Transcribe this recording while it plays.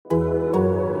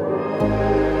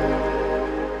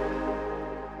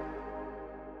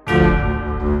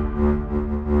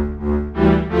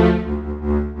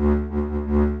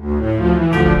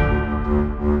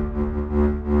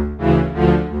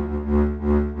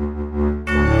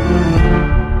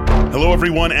Hello,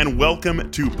 everyone, and welcome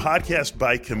to Podcast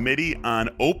by Committee on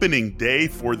opening day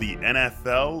for the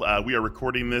NFL. We are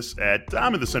recording this at,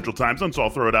 I'm in the Central Time Zone, so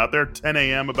I'll throw it out there, 10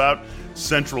 a.m. about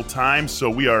Central Time. So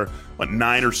we are,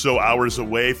 9 or so hours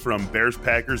away from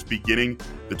Bears-Packers beginning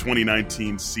the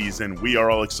 2019 season. We are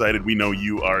all excited. We know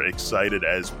you are excited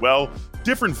as well.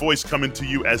 Different voice coming to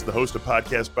you as the host of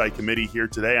Podcast by Committee here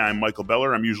today. I'm Michael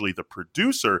Beller. I'm usually the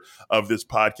producer of this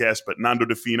podcast, but Nando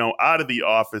DeFino out of the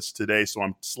office today, so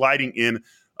I'm sliding in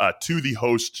to the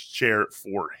host chair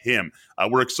for him.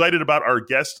 We're excited about our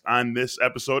guest on this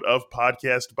episode of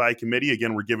Podcast by Committee.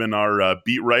 Again, we're giving our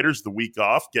beat writers the week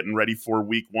off, getting ready for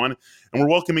week one, and we're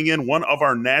welcoming in one of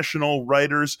our national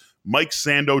writers, Mike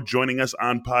Sando, joining us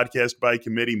on Podcast by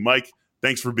Committee. Mike,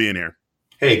 thanks for being here.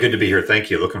 Hey, good to be here.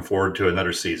 Thank you. Looking forward to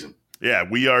another season. Yeah,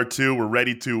 we are too. We're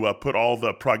ready to put all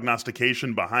the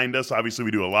prognostication behind us. Obviously,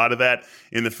 we do a lot of that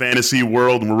in the fantasy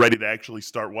world, and we're ready to actually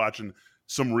start watching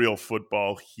some real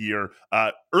football here.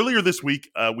 Earlier this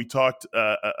week, we talked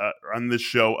on this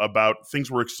show about things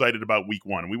we're excited about week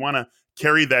one. We want to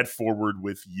carry that forward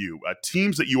with you.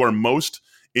 Teams that you are most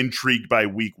intrigued by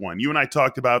week one. You and I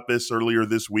talked about this earlier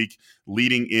this week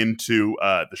leading into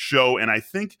the show, and I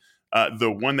think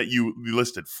the one that you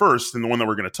listed first and the one that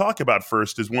we're going to talk about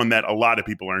first is one that a lot of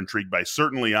people are intrigued by.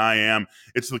 Certainly I am.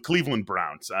 It's the Cleveland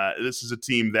Browns. This is a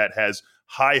team that has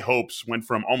high hopes, went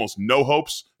from almost no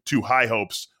hopes to high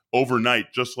hopes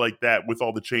overnight, just like that, with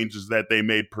all the changes that they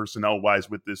made personnel-wise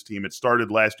with this team. It started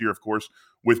last year, of course,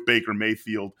 with Baker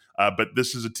Mayfield, but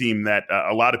this is a team that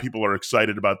a lot of people are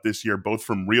excited about this year, both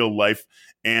from real life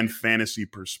and fantasy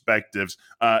perspectives.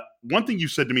 One thing you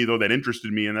said to me, though, that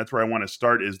interested me, and that's where I want to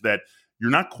start, is that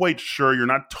you're not quite sure, you're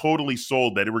not totally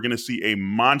sold that we're going to see a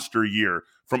monster year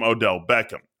from Odell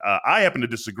Beckham. I happen to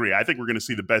disagree. I think we're going to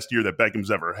see the best year that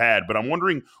Beckham's ever had, but I'm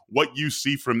wondering what you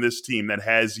see from this team that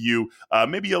has you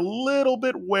maybe a little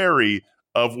bit wary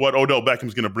of what Odell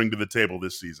Beckham's going to bring to the table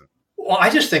this season. Well, I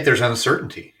just think there's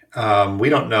uncertainty. We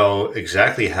don't know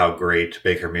exactly how great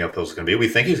Baker Mayfield is going to be. We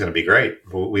think he's going to be great.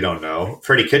 We don't know.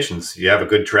 Freddie Kitchens, you have a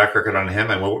good track record on him,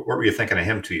 and what were you thinking of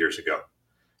him 2 years ago?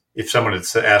 If someone had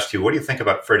asked you, what do you think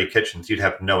about Freddie Kitchens, you'd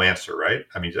have no answer, right?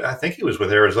 I mean, I think he was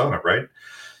with Arizona, right?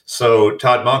 So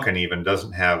Todd Monken even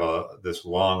doesn't have this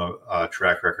long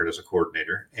track record as a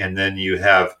coordinator. And then you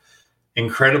have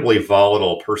incredibly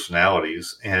volatile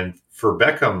personalities. And for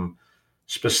Beckham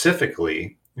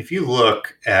specifically, if you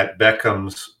look at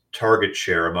Beckham's target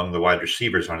share among the wide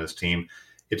receivers on his team,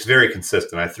 it's very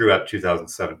consistent. I threw out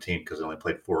 2017 because I only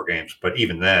played 4 games. But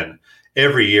even then,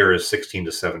 every year is 16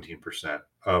 to 17%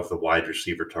 of the wide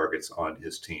receiver targets on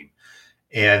his team.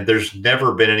 And there's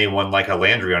never been anyone like a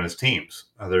Landry on his teams.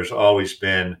 There's always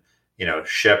been,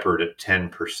 Shepard at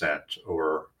 10%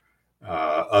 or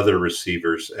other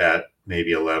receivers at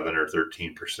maybe 11 or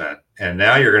 13%. And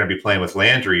now you're going to be playing with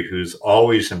Landry, who's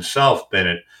always himself been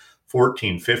at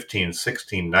 14, 15,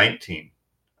 16, 19,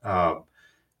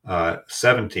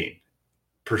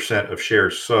 17% of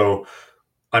shares. So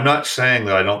I'm not saying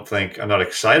that I'm not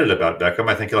excited about Beckham.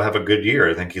 I think he'll have a good year.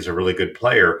 I think he's a really good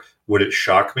player. Would it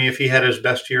shock me if he had his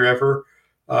best year ever?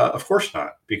 Of course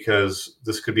not, because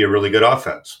this could be a really good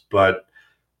offense. But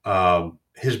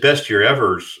his best year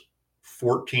ever is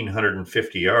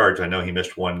 1,450 yards. I know he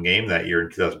missed one game that year in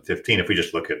 2015. If we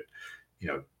just look at,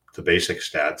 the basic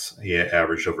stats, he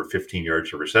averaged over 15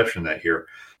 yards of reception that year.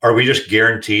 Are we just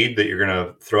guaranteed that you're going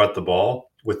to throw out the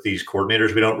ball with these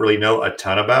coordinators we don't really know a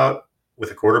ton about?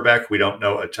 With a quarterback we don't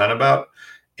know a ton about,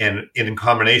 and in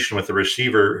combination with the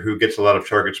receiver who gets a lot of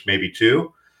targets maybe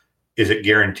too, is it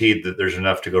guaranteed that there's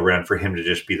enough to go around for him to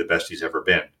just be the best he's ever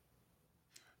been?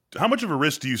 How much of a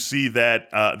risk do you see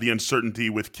that the uncertainty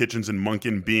with Kitchens and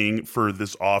Monken being for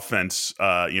this offense,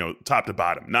 top to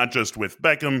bottom, not just with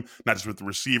Beckham, not just with the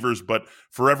receivers, but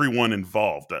for everyone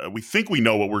involved? We think we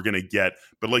know what we're going to get,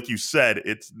 but like you said,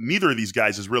 it's neither of these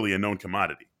guys is really a known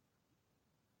commodity.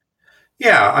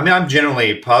 Yeah, I mean, I'm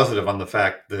generally positive on the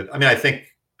fact that, I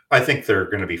think they're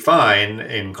going to be fine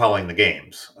in calling the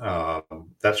games,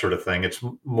 that sort of thing. It's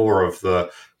more of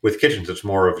with Kitchens, it's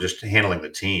more of just handling the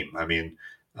team. I mean,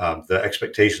 the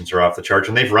expectations are off the charts,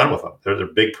 and they've run with them. They're a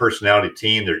big personality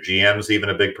team. Their GM's even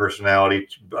a big personality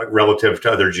relative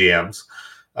to other GMs.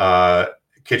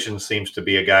 Kitchens seems to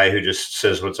be a guy who just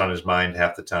says what's on his mind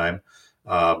half the time.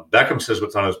 Beckham says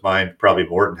what's on his mind probably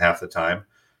more than half the time.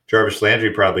 Jarvis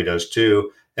Landry probably does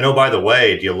too. And oh, by the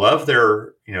way, do you love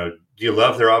their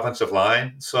offensive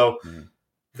line? So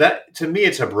that, to me,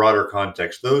 it's a broader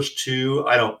context. Those two,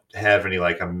 I don't have any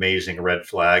amazing red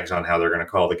flags on how they're going to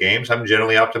call the games. I'm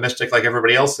generally optimistic like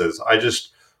everybody else is.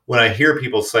 When I hear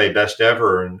people say best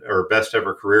ever or best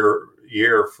ever career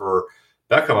year for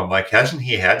Beckham, I'm like, hasn't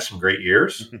he had some great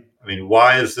years? I mean,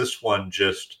 why is this one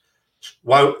just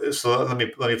why? So let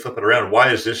me flip it around.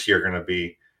 Why is this year going to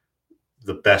be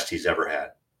the best he's ever had,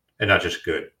 and not just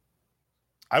good?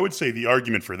 I would say the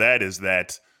argument for that is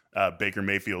that Baker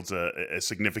Mayfield's a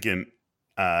significant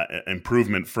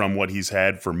improvement from what he's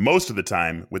had for most of the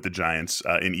time with the Giants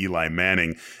in Eli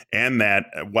Manning, and that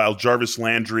while Jarvis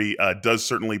Landry does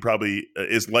certainly probably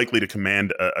is likely to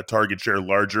command a target share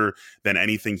larger than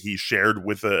anything he shared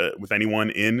with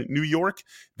anyone in New York,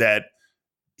 that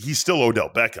he's still Odell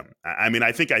Beckham. I mean,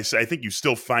 I think you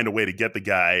still find a way to get the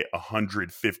guy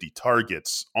 150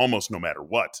 targets almost no matter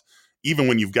what. Even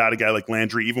when you've got a guy like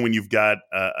Landry, even when you've got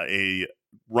a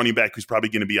running back who's probably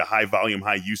going to be a high volume,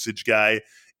 high usage guy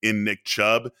in Nick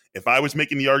Chubb. If I was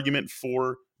making the argument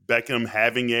for Beckham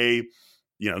having a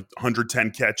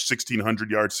 110 catch, 1,600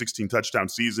 yards, 16 touchdown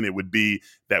season, it would be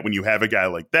that when you have a guy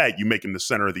like that, you make him the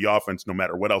center of the offense no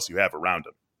matter what else you have around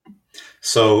him.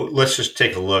 So let's just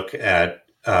take a look at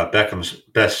Beckham's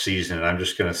best season. And I'm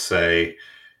going to say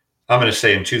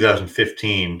in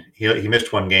 2015, he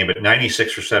missed one game, but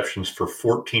 96 receptions for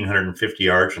 1,450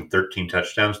 yards and 13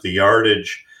 touchdowns. The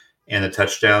yardage and the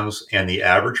touchdowns and the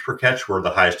average per catch were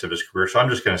the highest of his career. So I'm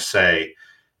just going to say,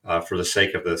 for the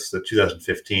sake of this, that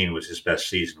 2015 was his best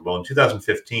season. Well, in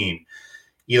 2015,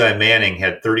 Eli Manning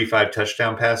had 35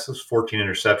 touchdown passes, 14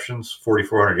 interceptions,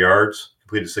 4,400 yards,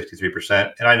 completed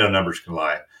 63%. And I know numbers can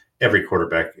lie. Every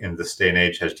quarterback in this day and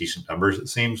age has decent numbers, it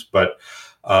seems. But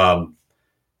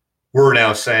we're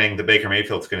now saying that Baker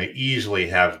Mayfield's going to easily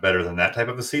have better than that type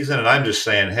of a season. And I'm just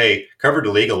saying, hey, covered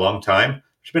the league a long time.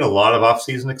 There's been a lot of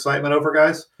offseason excitement over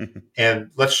guys. And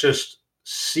let's just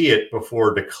see it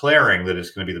before declaring that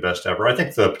it's going to be the best ever. I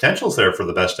think the potential's there for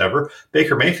the best ever.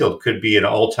 Baker Mayfield could be an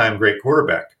all-time great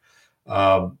quarterback.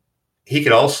 He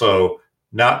could also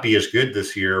not be as good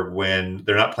this year when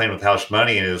they're not playing with house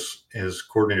money and his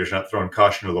coordinator's not throwing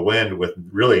caution to the wind with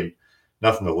really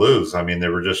nothing to lose. I mean,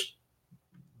 there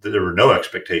were no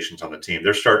expectations on the team.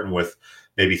 They're starting with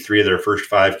maybe 3 of their first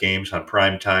 5 games on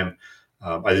prime time.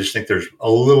 I just think there's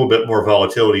a little bit more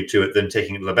volatility to it than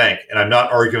taking it to the bank. And I'm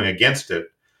not arguing against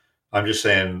it. I'm just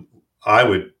saying I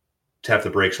would tap the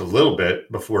brakes a little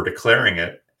bit before declaring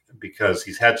it because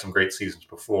he's had some great seasons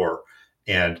before.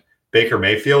 And Baker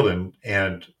Mayfield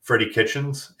and Freddie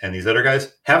Kitchens and these other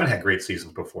guys haven't had great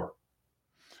seasons before.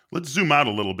 Let's zoom out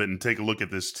a little bit and take a look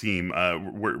at this team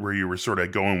where you were sort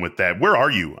of going with that. Where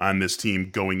are you on this team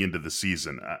going into the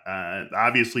season?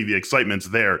 Obviously, the excitement's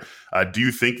there. Do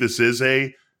you think this is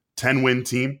a 10-win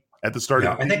team at the start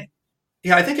of the season?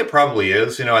 I think it probably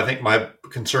is. I think my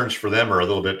concerns for them are a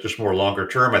little bit just more longer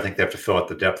term. I think they have to fill out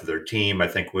the depth of their team. I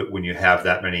think when you have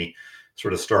that many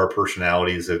sort of star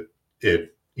personalities,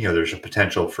 there's a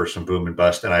potential for some boom and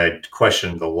bust. And I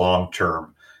question the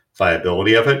long-term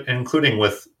viability of it, including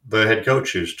with the head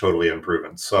coach who's totally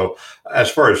unproven. So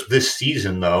as far as this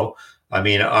season, though, I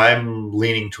mean, I'm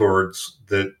leaning towards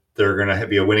that they're going to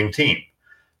be a winning team.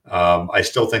 I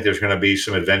still think there's going to be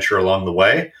some adventure along the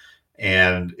way.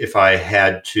 And if I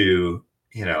had to,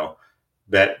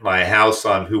 bet my house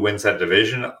on who wins that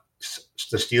division,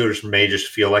 the Steelers may just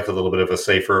feel like a little bit of a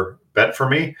safer bet for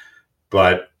me.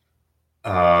 But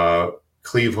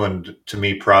Cleveland, to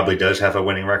me, probably does have a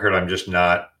winning record. I'm just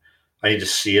not. I need to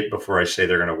see it before I say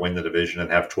they're going to win the division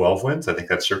and have 12 wins. I think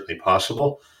that's certainly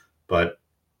possible, but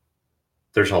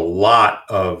there's a lot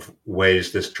of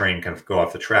ways this train can go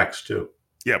off the tracks too.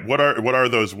 Yeah, what are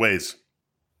those ways?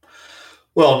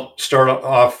 Well, start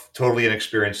off totally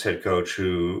inexperienced head coach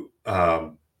who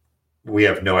we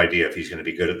have no idea if he's going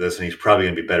to be good at this, and he's probably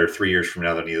going to be better 3 years from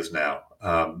now than he is now.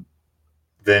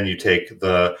 Then you take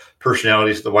the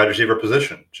personalities of the wide receiver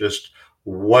position. Just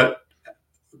what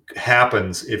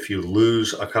happens if you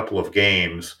lose a couple of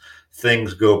games,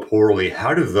 things go poorly.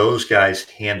 How do those guys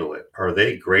handle it? Are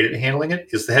they great at handling it?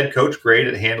 Is the head coach great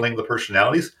at handling the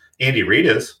personalities? Andy Reid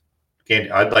is.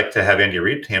 I'd like to have Andy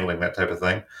Reid handling that type of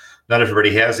thing. Not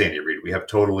everybody has Andy Reid. We have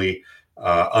totally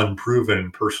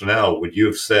unproven personnel. Would you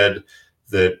have said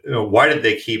that, why did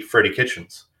they keep Freddie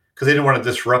Kitchens? Because they didn't want to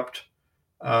disrupt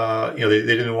they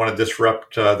didn't want to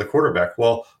disrupt the quarterback.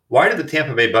 Well, why did the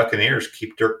Tampa Bay Buccaneers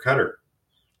keep Dirk Cutter?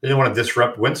 They didn't want to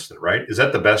disrupt Winston, right? Is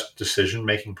that the best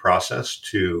decision-making process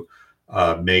to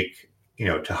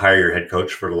to hire your head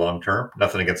coach for the long term?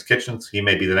 Nothing against Kitchens. He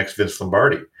may be the next Vince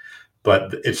Lombardi.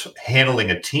 But it's handling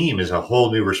a team is a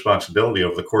whole new responsibility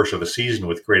over the course of a season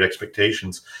with great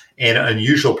expectations and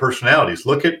unusual personalities.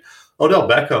 Look at Odell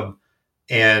Beckham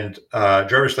and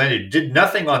Jarvis Landry did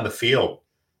nothing on the field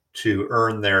to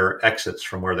earn their exits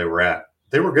from where they were at.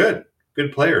 They were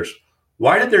good players.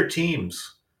 Why did their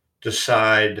teams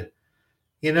decide,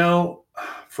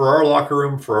 for our locker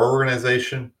room, for our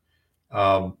organization,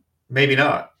 maybe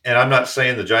not. And I'm not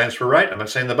saying the Giants were right. I'm not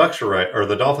saying the Bucs were right or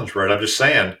the Dolphins were right. I'm just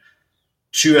saying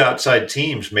two outside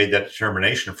teams made that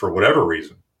determination for whatever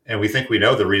reason. And we think we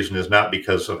know the reason is not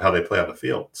because of how they play on the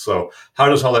field. So how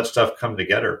does all that stuff come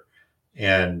together?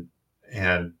 And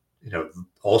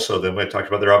also then we talked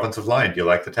about their offensive line. Do you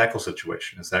like the tackle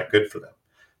situation? Is that good for them?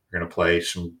 They're going to play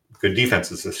some good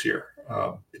defenses this year.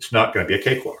 It's not going to be a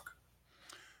cakewalk.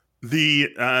 The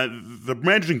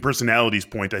managing personalities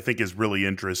point, I think, is really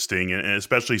interesting, and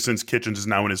especially since Kitchens is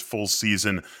now in his first full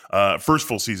season,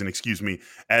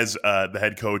 as the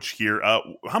head coach here.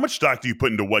 How much stock do you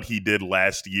put into what he did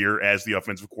last year as the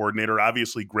offensive coordinator?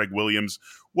 Obviously, Greg Williams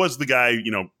was the guy,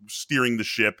 steering the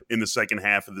ship in the second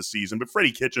half of the season, but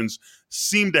Freddie Kitchens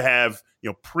seemed to have,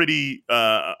 pretty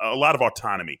a lot of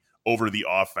autonomy over the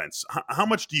offense. How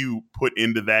much do you put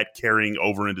into that carrying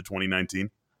over into 2019?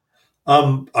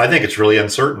 I think it's really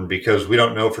uncertain because we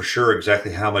don't know for sure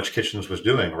exactly how much Kitchens was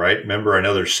doing, right? Remember, I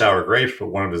know there's sour grapes, but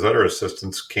one of his other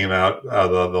assistants came out, the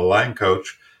line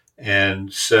coach,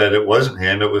 and said it wasn't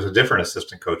him. It was a different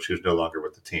assistant coach who's no longer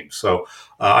with the team. So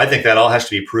I think that all has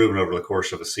to be proven over the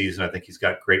course of a season. I think he's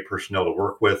got great personnel to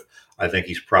work with. I think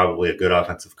he's probably a good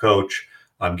offensive coach.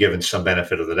 I'm given some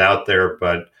benefit of the doubt there,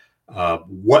 but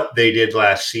what they did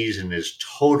last season is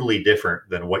totally different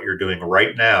than what you're doing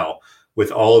right now with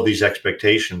all of these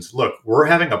expectations. Look, we're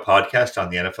having a podcast on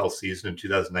the NFL season in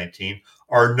 2019.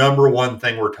 Our number one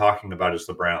thing we're talking about is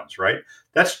the Browns, right?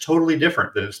 That's totally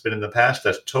different than it's been in the past.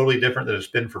 That's totally different than it's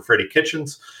been for Freddie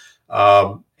Kitchens.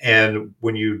 And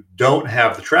when you don't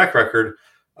have the track record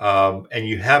and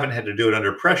you haven't had to do it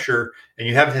under pressure and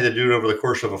you haven't had to do it over the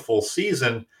course of a full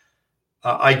season,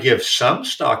 I give some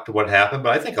stock to what happened,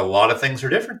 but I think a lot of things are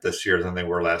different this year than they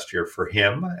were last year for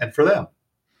him and for them.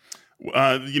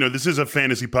 This is a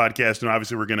fantasy podcast, and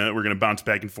obviously we're gonna bounce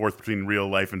back and forth between real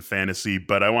life and fantasy.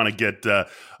 But I want to get a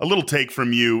little take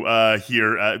from you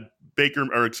here,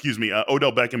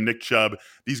 Odell Beckham, Nick Chubb.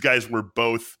 These guys were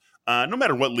both, no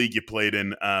matter what league you played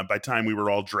in, by time we were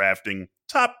all drafting,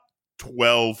 top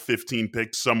 12, 15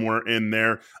 picks somewhere in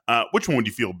there. Which one would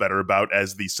you feel better about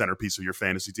as the centerpiece of your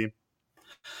fantasy team?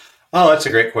 Oh, that's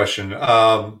a great question.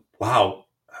 Wow.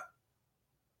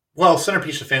 Well,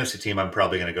 centerpiece of fantasy team, I'm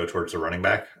probably going to go towards the running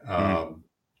back.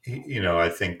 I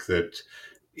think that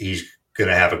he's going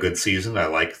to have a good season. I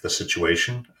like the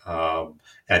situation. And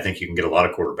I think you can get a lot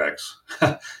of quarterbacks,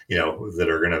 that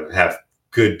are going to have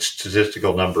good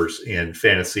statistical numbers in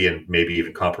fantasy and maybe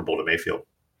even comparable to Mayfield.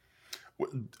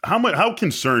 How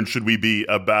concerned should we be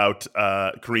about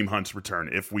Kareem Hunt's return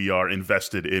if we are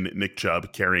invested in Nick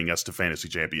Chubb carrying us to fantasy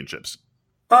championships?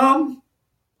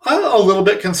 I'm a little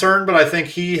bit concerned, but I think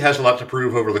he has a lot to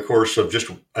prove over the course of just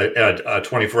a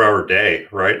 24-hour day,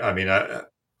 right? I mean,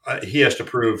 he has to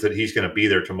prove that he's going to be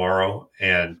there tomorrow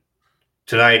and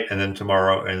tonight and then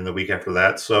tomorrow and then the week after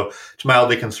that. So it's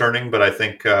mildly concerning, but I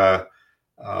think,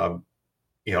 I'm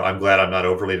glad I'm not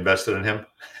overly invested in him.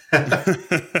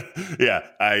 Yeah,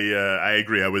 I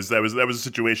agree. That was a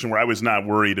situation where I was not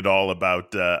worried at all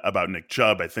about Nick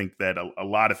Chubb. I think that a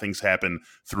lot of things happen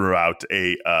throughout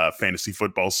a fantasy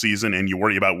football season, and you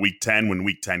worry about week 10 when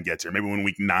week 10 gets here. Maybe when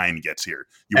week 9 gets here,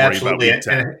 you worry Absolutely. about week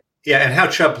 10. And how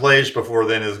Chubb plays before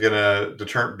then is going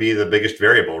to be the biggest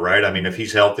variable, right? I mean, if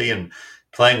he's healthy and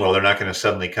playing well, they're not going to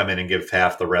suddenly come in and give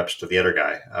half the reps to the other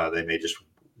guy. They may just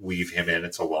weave him in.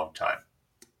 It's a long time.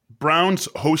 Browns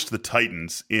host the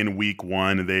Titans in week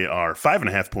 1. They are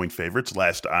 5.5-point favorites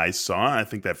last I saw. I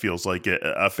think that feels like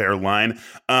a fair line.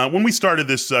 When we started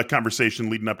this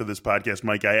conversation leading up to this podcast,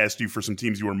 Mike, I asked you for some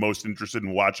teams you were most interested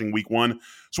in watching week 1.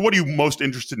 So what are you most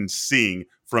interested in seeing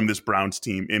from this Browns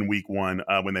team in week 1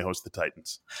 when they host the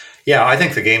Titans? Yeah, I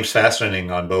think the game's fascinating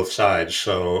on both sides.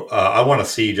 So I want to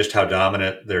see just how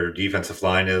dominant their defensive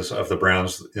line is of the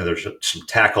Browns. There's some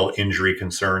tackle injury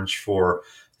concerns for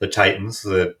the Titans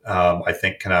that I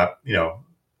think cannot,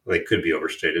 they could be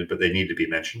overstated, but they need to be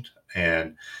mentioned.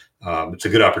 And it's a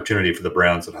good opportunity for the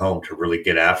Browns at home to really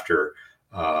get after,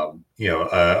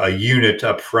 a unit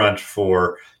up front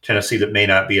for Tennessee that may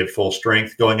not be at full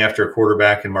strength, going after a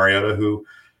quarterback in Mariota who,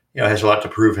 has a lot to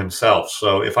prove himself.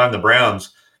 So if I'm the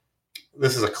Browns,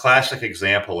 this is a classic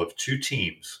example of two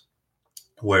teams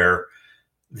where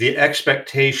the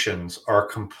expectations are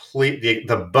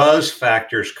the buzz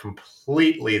factor is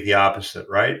completely the opposite,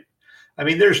 right? I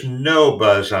mean, there's no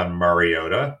buzz on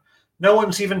Mariota. No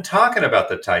one's even talking about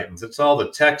the Titans. It's all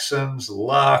the Texans,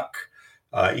 Luck,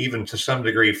 even to some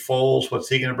degree Foles. What's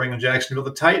he going to bring in Jacksonville?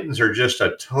 The Titans are just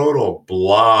a total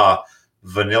blah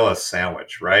vanilla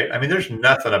sandwich, right? I mean, there's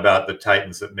nothing about the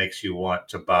Titans that makes you want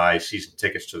to buy season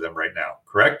tickets to them right now,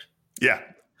 correct? Yeah.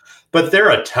 But they're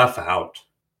a tough out.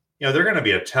 They're going to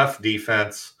be a tough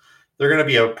defense. They're going to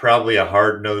be probably a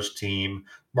hard-nosed team.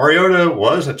 Mariota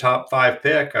was a top 5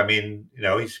 pick. I mean,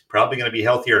 he's probably going to be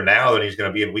healthier now than he's going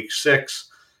to be in week 6.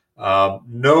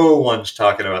 No one's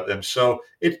talking about them. So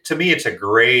to me, it's a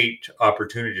great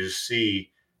opportunity to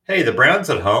see, hey, the Browns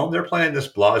at home, they're playing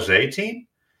this blasé team.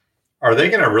 Are they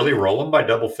going to really roll them by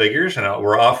double figures and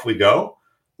we're off we go?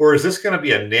 Or is this going to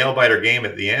be a nail-biter game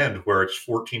at the end where it's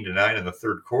 14-9 in the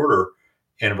third quarter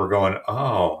and we're going,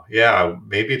 oh, yeah,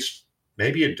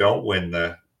 maybe you don't win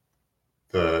the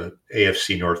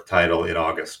AFC North title in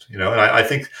August, and I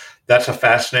think that's a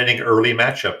fascinating early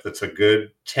matchup. That's a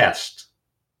good test.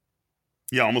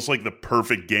 Yeah, almost like the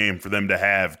perfect game for them to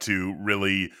have to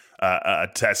really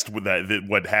test with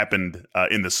what happened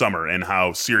in the summer and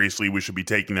how seriously we should be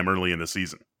taking them early in the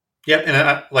season. Yep,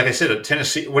 and like I said,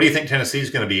 Tennessee. What do you think Tennessee's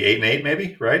going to be? 8-8,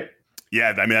 maybe, right?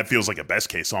 Yeah, I mean that feels like a best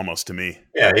case almost to me.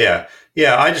 Yeah.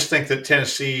 I just think that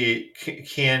Tennessee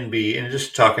can be, and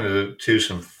just talking to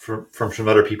some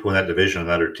other people in that division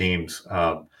and other teams.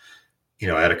 I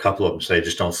had a couple of them say,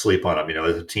 just don't sleep on them.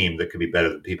 As a team that could be better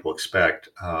than people expect.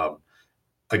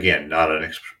 Again, not an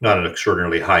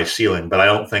extraordinarily high ceiling, but I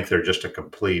don't think they're just a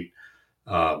complete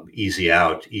easy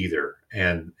out either.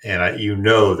 And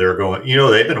they're going.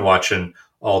 They've been watching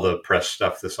all the press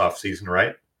stuff this offseason,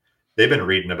 right? They've been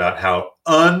reading about how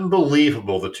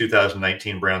unbelievable the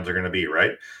 2019 Browns are going to be,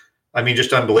 right? I mean,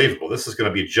 just unbelievable. This is going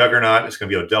to be a juggernaut. It's going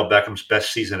to be Odell Beckham's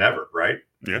best season ever, right?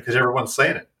 Yeah. Because everyone's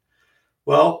saying it.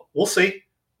 Well, we'll see.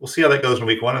 We'll see how that goes in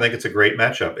week 1. I think it's a great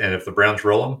matchup. And if the Browns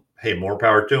roll them, hey, more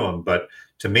power to them. But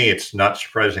to me, it's not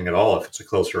surprising at all if it's a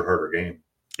closer, harder game.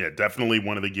 Yeah, definitely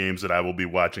one of the games that I will be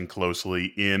watching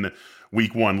closely in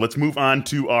week 1. Let's move on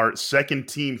to our second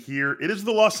team here. It is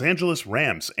the Los Angeles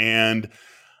Rams. And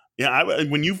yeah,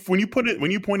 when you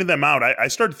pointed them out, I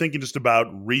started thinking just about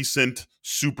recent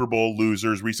Super Bowl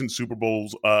losers, recent Super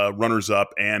Bowls runners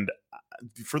up, and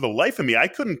for the life of me, I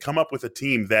couldn't come up with a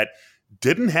team that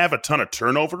didn't have a ton of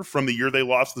turnover from the year they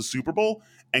lost the Super Bowl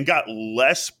and got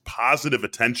less positive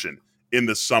attention in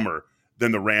the summer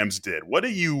than the Rams did. What are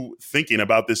you thinking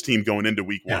about this team going into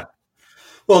week 1?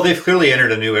 Well, they've clearly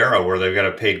entered a new era where they've got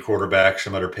a paid quarterback,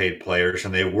 some other paid players,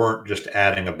 and they weren't just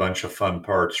adding a bunch of fun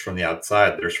parts from the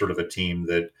outside. They're sort of a team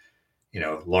that,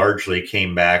 largely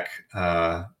came back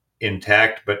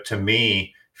intact, but to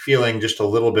me, feeling just a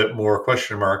little bit more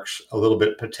question marks, a little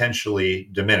bit potentially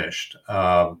diminished.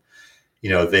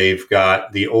 They've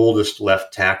got the oldest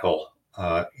left tackle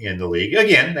in the league.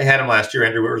 Again, they had him last year.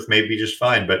 Andrew Whitworth may be just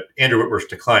fine, but Andrew Whitworth's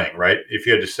declining, right? If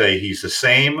you had to say he's the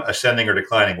same, ascending, or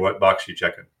declining, what box are you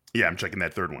checking? Yeah, I'm checking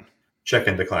that third one.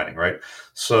 Checking declining, right?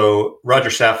 So Roger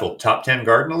Saffold, top 10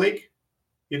 guard in the league,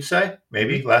 you'd say?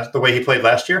 Maybe the way he played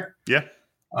last year? Yeah.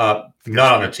 Not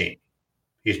on the team.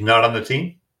 He's not on the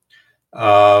team.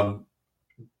 Todd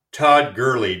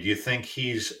Gurley, do you think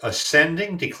he's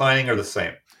ascending, declining, or the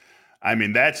same? I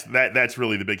mean, that's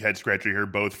really the big head scratcher here,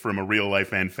 both from a real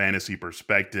life and fantasy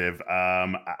perspective.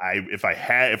 If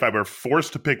I were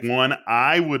forced to pick one,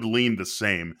 I would lean the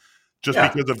same, just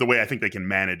because of the way I think they can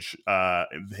manage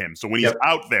him. So when he's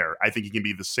out there, I think he can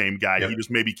be the same guy. He just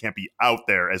maybe can't be out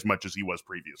there as much as he was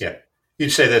previously. Yeah,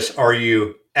 you'd say this: are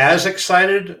you as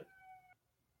excited,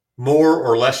 more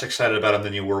or less excited about him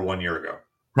than you were 1 year ago?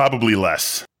 Probably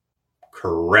less.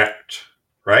 Correct.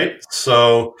 Right.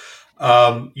 So.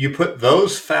 You put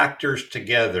those factors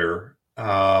together,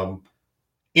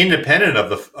 independent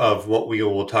of what we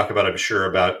will talk about, I'm sure,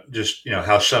 about just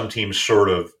how some teams sort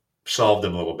of solved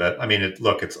them a little bit. I mean,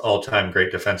 it's all-time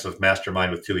great defensive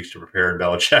mastermind with 2 weeks to prepare in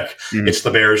Belichick. Mm-hmm. It's the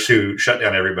Bears who shut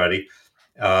down everybody,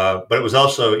 but it was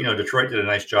also Detroit did a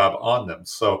nice job on them.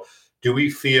 So, do we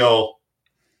feel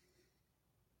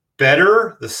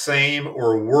better, the same,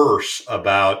 or worse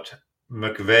about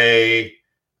McVay's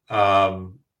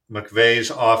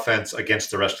offense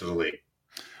against the rest of the league?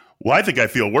 Well, I think I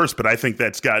feel worse, but I think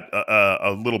that's got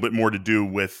a little bit more to do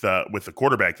with the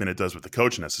quarterback than it does with the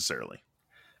coach necessarily.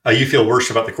 You feel worse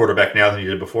about the quarterback now than you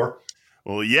did before?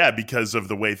 Well, yeah, because of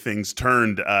the way things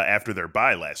turned after their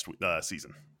bye last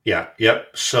season. Yeah, yep.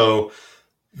 So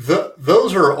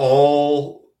those are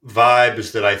all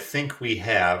vibes that I think we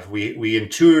have. We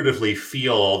intuitively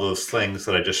feel all those things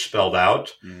that I just spelled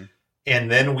out. Mm-hmm.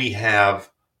 And then we have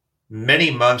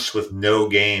many months with no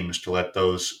games to let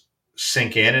those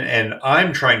sink in. And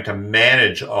I'm trying to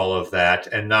manage all of that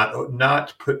and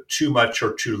not put too much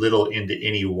or too little into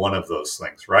any one of those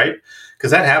things, right?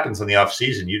 Because that happens in the off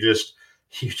season. You just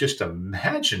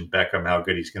imagine Beckham, how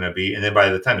good he's going to be. And then by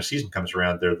the time the season comes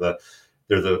around, they're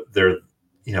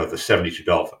the 72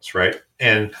 Dolphins, right?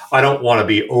 And I don't want to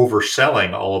be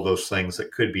overselling all of those things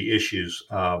that could be issues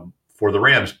for the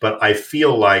Rams, but I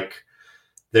feel like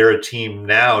they're a team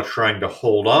now trying to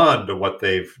hold on to what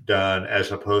they've done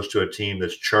as opposed to a team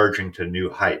that's charging to new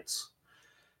heights.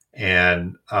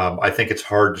 And I think it's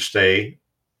hard to stay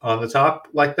on the top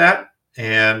like that.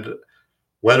 And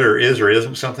whether it is or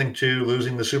isn't something to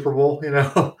losing the Super Bowl,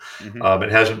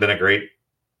 it hasn't been a great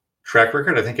track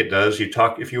record. I think it does.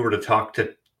 If you were to talk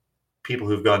to people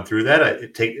who've gone through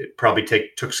that, it probably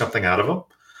took something out of them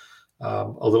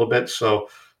a little bit. So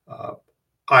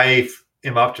I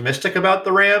am optimistic about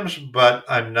the Rams, but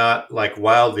I'm not like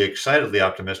wildly excitedly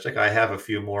optimistic. I have a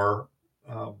few more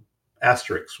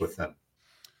asterisks with them.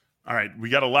 All right, we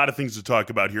got a lot of things to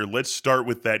talk about here. Let's start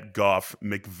with that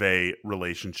Goff-McVay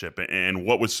relationship and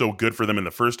what was so good for them in the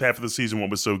first half of the season,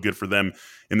 what was so good for them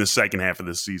in the second half of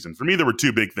the season. For me, there were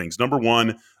two big things. Number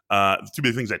one, two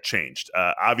big things that changed.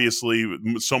 Obviously,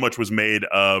 so much was made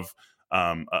of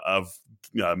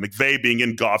McVay being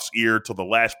in Goff's ear till the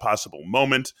last possible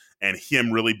moment and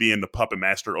him really being the puppet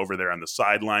master over there on the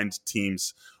sidelines.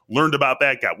 Teams learned about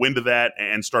that, got wind of that,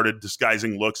 and started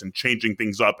disguising looks and changing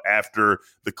things up after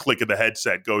the click of the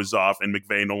headset goes off and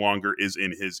McVay no longer is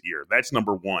in his ear. That's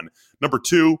number one. Number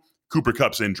two, Cooper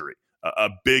Kupp's injury. A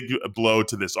big blow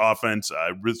to this offense.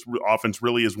 This offense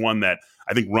really is one that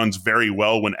I think runs very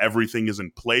well when everything is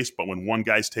in place, but when one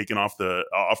guy's taken off the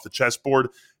chessboard,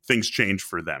 things change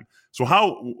for them. So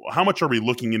how much are we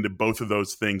looking into both of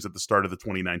those things at the start of the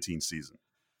 2019 season?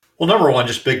 Well, number one,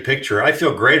 just big picture, I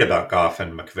feel great about Goff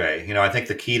and McVay. I think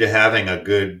the key to having a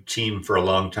good team for a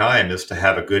long time is to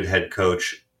have a good head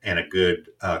coach and a good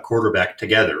quarterback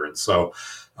together. And so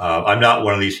I'm not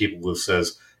one of these people who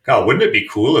says, God, wouldn't it be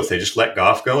cool if they just let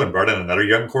Goff go and brought in another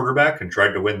young quarterback and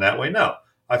tried to win that way? No,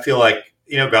 I feel like,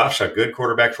 Goff's a good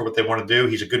quarterback for what they want to do.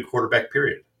 He's a good quarterback,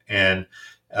 period. And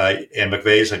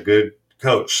McVay's a good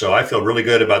coach. So I feel really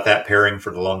good about that pairing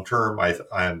for the long term.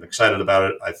 I'm excited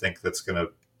about it. I think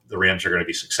the Rams are going to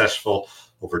be successful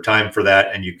over time for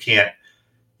that. And you can't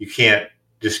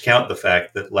discount the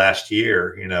fact that last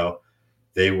year,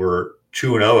 they were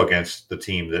 2-0 against the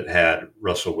team that had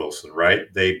Russell Wilson,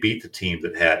 right? They beat the team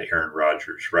that had Aaron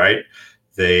Rodgers, right?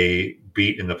 They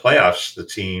beat in the playoffs the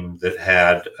team that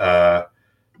had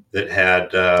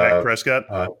Dak Prescott,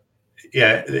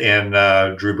 and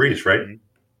Drew Brees, right?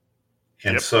 Mm-hmm.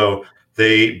 And so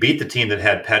they beat the team that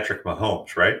had Patrick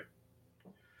Mahomes, right?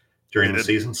 During the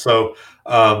season. So,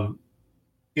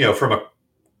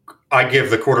 I give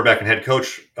the quarterback and head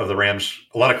coach of the Rams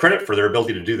a lot of credit for their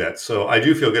ability to do that. So I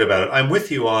do feel good about it. I'm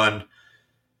with you on,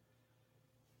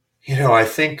 I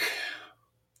think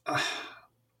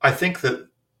that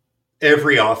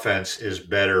every offense is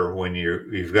better when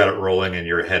you've got it rolling and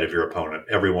you're ahead of your opponent.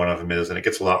 Every one of them is, and it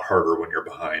gets a lot harder when you're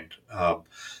behind. But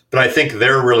I think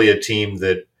they're really a team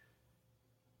that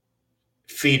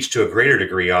feeds to a greater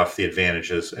degree off the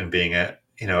advantages and being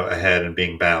ahead and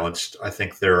being balanced. I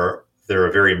think they're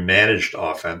a very managed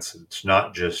offense. It's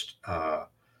not just the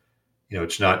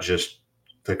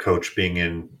coach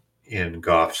being in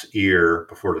Goff's ear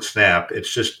before the snap.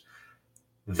 It's just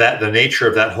that the nature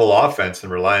of that whole offense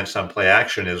and reliance on play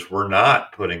action is we're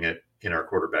not putting it in our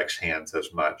quarterback's hands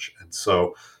as much. And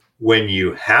so when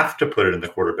you have to put it in the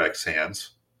quarterback's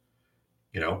hands,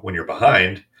 when you're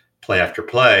behind play after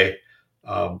play,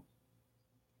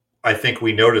 I think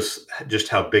we notice just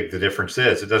how big the difference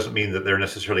is. It doesn't mean that they're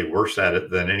necessarily worse at it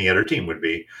than any other team would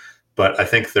be, but I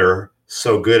think they're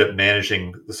so good at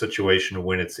managing the situation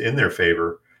when it's in their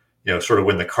favor. Sort of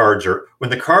when the cards are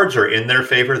in their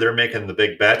favor, they're making the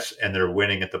big bets and they're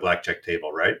winning at the blackjack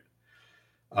table, right?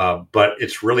 But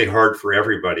it's really hard for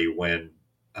everybody when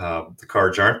the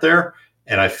cards aren't there.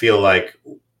 And I feel like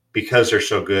because they're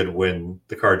so good when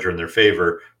the cards are in their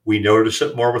favor, we notice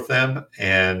it more with them,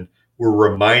 and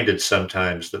we're reminded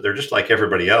sometimes that they're just like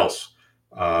everybody else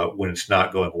when it's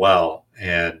not going well,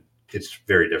 and it's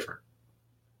very different.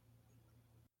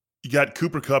 You got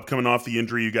Cooper Kupp coming off the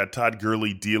injury. You got Todd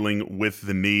Gurley dealing with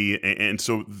the knee. And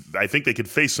so I think they could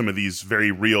face some of these very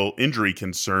real injury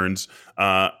concerns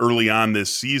early on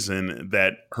this season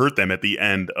that hurt them at the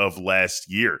end of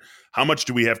last year. How much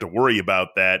do we have to worry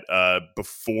about that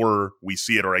before we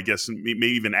see it, or I guess maybe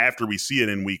even after we see it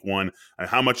in week one?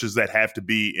 How much does that have to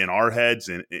be in our heads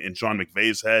and in Sean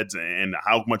McVay's heads, and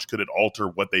how much could it alter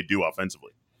what they do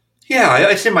offensively? Yeah,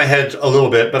 it's in my head a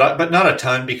little bit, but not a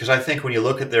ton, because I think when you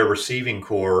look at their receiving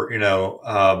core,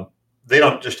 they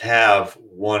don't just have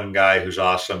one guy who's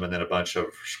awesome and then a bunch of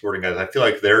sporting guys. I feel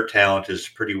like their talent is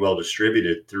pretty well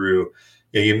distributed through.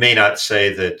 You may not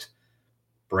say that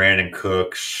Brandon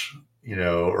Cooks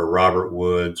or Robert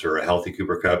Woods or a healthy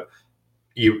Cooper Kupp,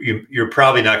 you're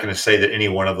probably not going to say that any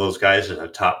one of those guys is a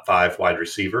top 5 wide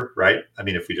receiver, right? I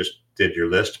mean, if we just did your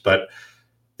list, but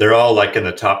they're all like in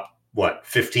the top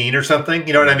 15 or something.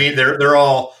 You know what I mean? They're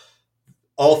all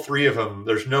 3 of them.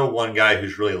 There's no one guy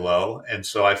who's really low, and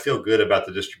so I feel good about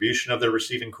the distribution of their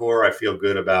receiving core. I feel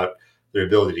good about their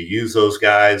ability to use those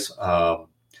guys.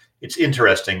 It's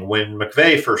interesting. When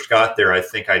McVay first got there, I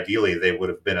think ideally they would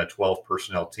have been a 12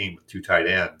 personnel team with 2 tight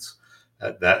ends.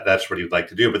 That's what he'd like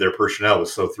to do, but their personnel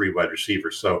was so 3 wide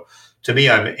receivers. So to me,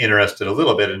 I'm interested a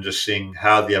little bit in just seeing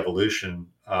how the evolution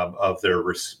of their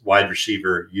wide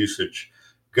receiver usage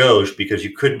goes, because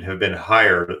you couldn't have been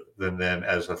higher than them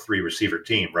as a 3 receiver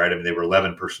team, right? I mean, they were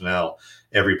 11 personnel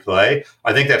every play.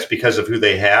 I think that's because of who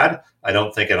they had. I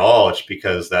don't think at all it's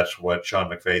because that's what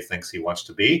Sean McVay thinks he wants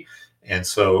to be. And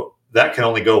so that can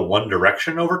only go one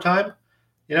direction over time,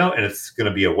 and it's going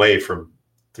to be away from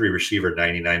 3 receiver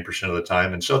 99% of the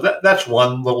time. And so that's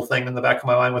one little thing in the back of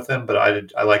my mind with them, but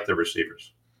I like the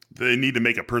receivers. They need to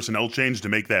make a personnel change to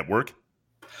make that work?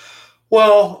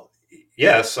 Well,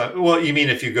 yes. Well, you mean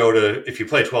if you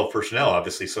play 12 personnel,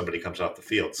 obviously somebody comes off the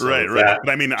field. So right. But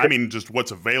I mean, just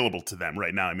what's available to them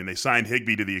right now. I mean, they signed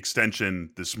Higbee to the extension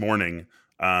this morning.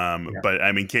 But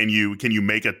I mean, can you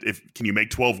make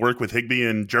 12 work with Higbee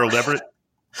and Gerald Everett?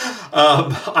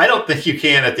 I don't think you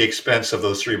can at the expense of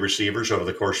those 3 receivers over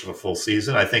the course of a full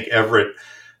season. I think Everett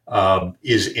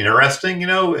is interesting,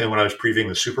 and when I was previewing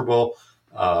the Super Bowl,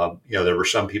 there were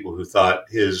some people who thought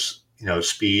his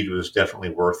speed was definitely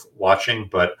worth watching,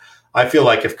 but I feel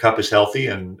like if Kupp is healthy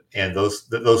and those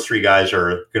 3 guys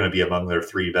are going to be among their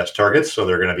 3 best targets, so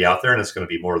they're going to be out there, and it's going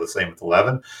to be more of the same with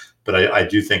 11. But I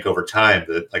do think over time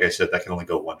that, like I said, that can only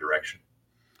go one direction.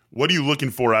 What are you looking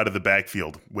for out of the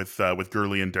backfield with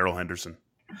Gurley and Darrell Henderson?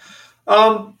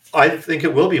 I think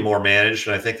it will be more managed,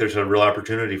 and I think there's a real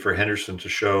opportunity for Henderson to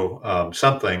show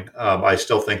something. I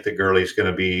still think that Gurley's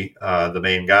going to be the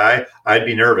main guy. I'd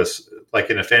be nervous. Like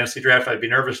in a fantasy draft, I'd be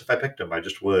nervous if I picked him. I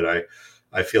just would.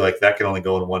 I feel like that can only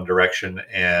go in one direction,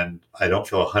 and I don't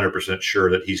feel 100%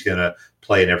 sure that he's going to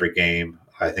play in every game.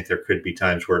 I think there could be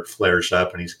times where it flares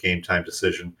up and he's a game time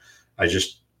decision. I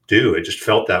just do. It just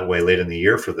felt that way late in the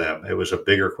year for them. It was a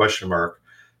bigger question mark,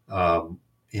 than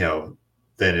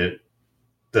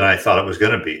I thought it was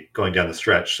going to be going down the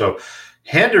stretch. So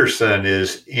Henderson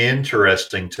is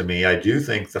interesting to me. I do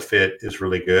think the fit is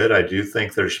really good. I do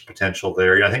think there's potential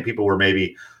there. I think people were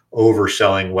maybe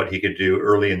overselling what he could do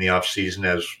early in the offseason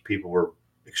as people were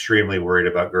extremely worried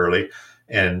about Gurley.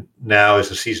 And now as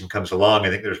the season comes along, I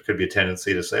think there could be a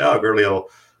tendency to say, oh, Gurley will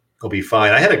be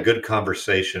fine. I had a good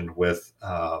conversation with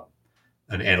an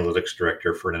analytics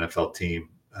director for an NFL team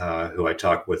who I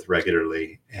talk with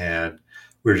regularly. And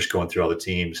we were just going through all the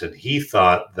teams. And he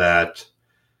thought that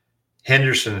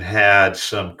Henderson had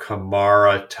some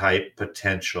Kamara type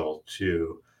potential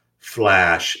to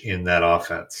flash in that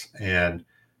offense. And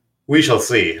we shall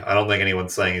see. I don't think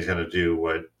anyone's saying he's going to do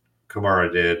what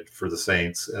Kamara did for the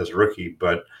Saints as a rookie,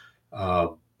 but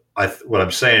what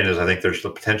I'm saying is I think there's the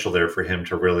potential there for him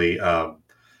to really,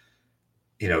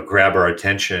 grab our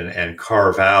attention and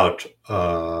carve out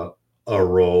a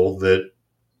role that,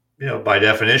 by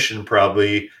definition,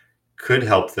 probably could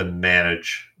help them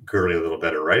manage Gurley a little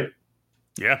better, right?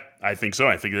 Yeah, I think so.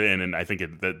 I think, and I think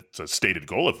that's a stated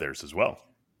goal of theirs as well.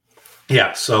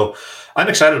 Yeah, so I'm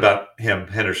excited about him,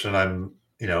 Henderson.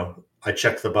 I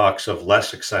checked the box of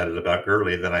less excited about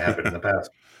Gurley than I have been in the past.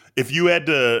 If you had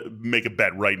to make a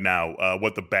bet right now,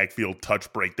 what the backfield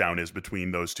touch breakdown is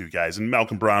between those 2 guys, and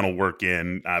Malcolm Brown will work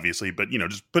in, obviously, but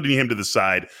just putting him to the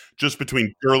side, just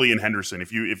between Gurley and Henderson,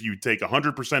 if you take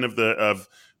 100% of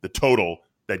the total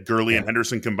that Gurley and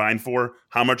Henderson combined for,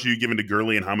 how much are you giving to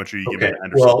Gurley and how much are you giving to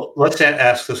Henderson? Well, let's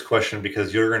ask this question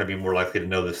because you're going to be more likely to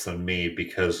know this than me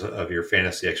because of your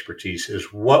fantasy expertise.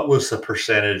 Is what was the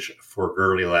percentage for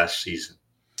Gurley last season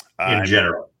in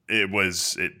general? It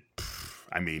was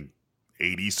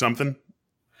 80 something.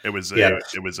 It was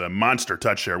a monster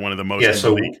touch share, one of the most in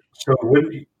the league. So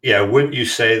wouldn't you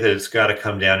say that it's got to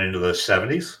come down into the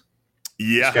 70s?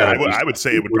 Yeah, I would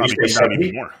say it would probably come down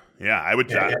even more. Yeah, I would.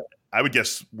 Yeah. I would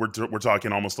guess we're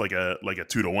talking almost like a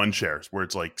 2-to-1 shares where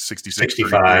it's like 66,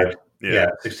 65. Yeah,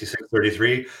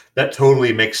 66-33. That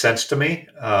totally makes sense to me.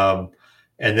 And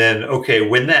then, okay,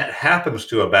 when that happens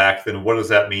to a back, then what does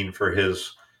that mean for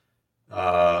his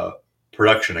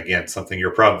production? Again, something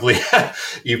you probably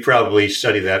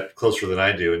study that closer than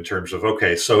I do in terms of,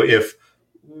 okay, so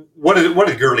what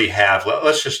did Gurley have?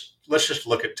 Let's just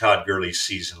look at Todd Gurley's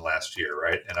season last year,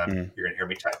 right? And you're going to hear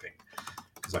me typing.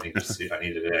 I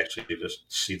needed to actually just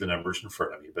see the numbers in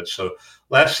front of me. But so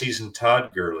last season,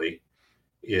 Todd Gurley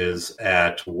is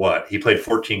at what? He played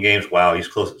 14 games. Wow, he's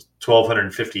close to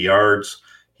 1,250 yards.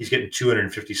 He's getting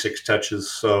 256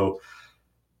 touches. So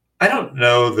I don't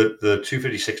know that the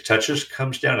 256 touches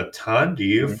comes down a ton. Do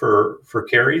you Mhm. for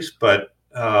carries? But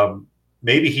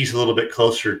maybe he's a little bit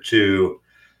closer to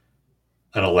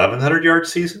an 1,100 yard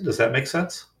season. Does that make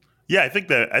sense? Yeah, I think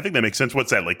that makes sense.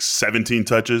 What's that, like 17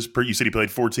 touches per? You said he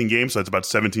played 14 games, so that's about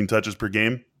 17 touches per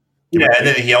game, give or Yeah, and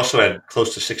take. then he also had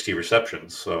close to 60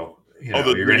 receptions. So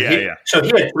Oh, you're gonna yeah, yeah. so he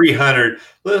had 300.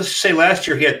 Let's say last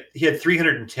year he had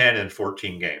 310 in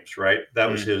 14 games. Right, Mm,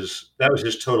 that was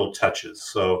his total touches.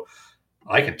 So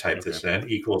I can type okay. this in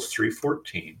equals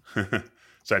 314.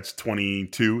 So that's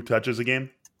 22 touches a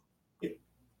game.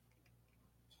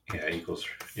 Yeah, equals.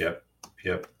 Yep,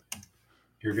 yep.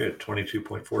 You're good.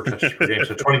 22.4 touches per game.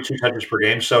 So 22 touches per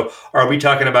game. So are we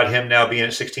talking about him now being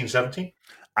at 16, 17?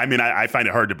 I mean, I find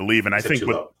it hard to believe, and I Is it think too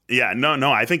what, low? yeah,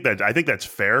 no, I think that's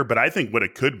fair, but I think what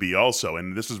it could be also,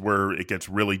 and this is where it gets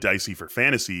really dicey for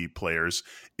fantasy players,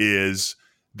 is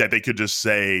that they could just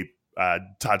say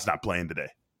Todd's not playing today.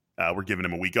 We're giving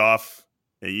him a week off.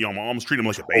 You know, almost treat him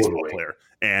like a baseball Totally. player,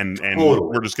 and Totally.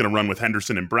 we're just going to run with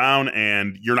Henderson and Brown,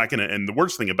 and you're not going to. And the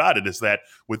worst thing about it is that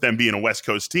with them being a West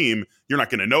Coast team, you're not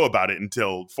going to know about it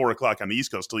until 4 o'clock on the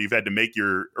East Coast, till you've had to make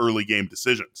your early game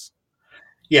decisions.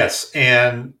 Yes.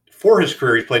 And for his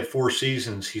career, he's played 4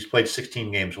 seasons. He's played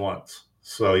 16 games once.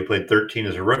 So he played 13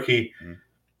 as a rookie,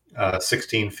 Mm.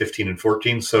 16, 15, and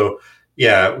 14. So,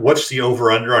 yeah, what's the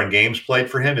over under on games played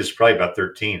for him? Is probably about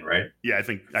 13, right? Yeah, I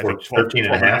think 12, 13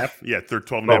 and a 12 and a half, half. Yeah,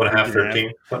 12 and a 12 half, and a half, 13 and a half.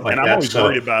 13, something And like I'm that. always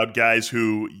worried So, about guys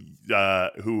who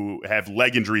have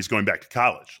leg injuries going back to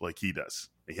college, like he does.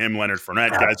 Him, Leonard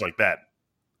Fournette, guys like that.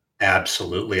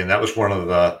 absolutely. And that was one of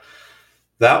that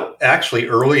actually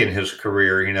early in his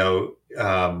career,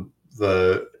 I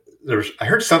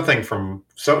heard something from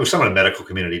someone in a medical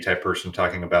community type person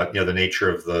talking about the nature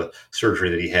of the surgery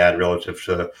that he had relative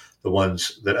to the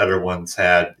ones that other ones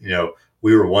had.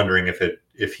 We were wondering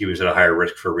if he was at a higher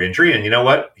risk for re-injury, and you know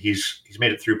what, he's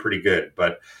made it through pretty good,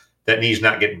 but that knee's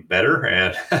not getting better,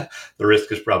 and the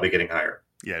risk is probably getting higher.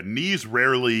 Yeah, knees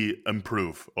rarely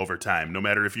improve over time. No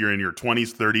matter if you're in your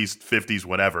 20s, 30s, 50s,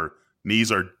 whatever,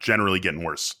 knees are generally getting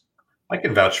worse. I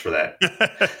can vouch for that.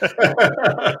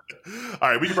 All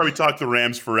right, we could probably talk the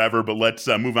Rams forever, but let's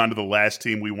move on to the last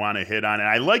team we want to hit on. And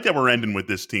I like that we're ending with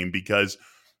this team because,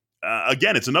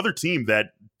 again, it's another team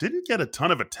that didn't get a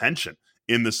ton of attention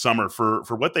in the summer for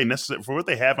what they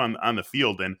have on the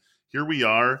field. And here we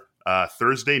are,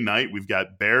 Thursday night. We've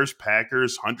got Bears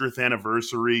Packers 100th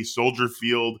anniversary, Soldier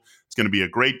Field. It's going to be a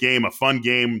great game, a fun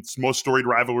game. It's the most storied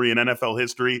rivalry in NFL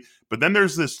history. But then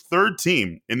there's this third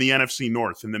team in the NFC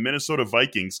North, in the Minnesota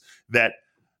Vikings, that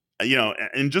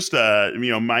and just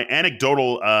my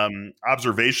anecdotal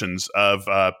observations of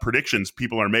predictions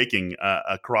people are making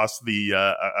across the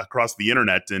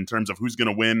internet in terms of who's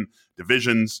going to win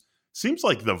divisions. Seems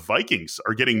like the Vikings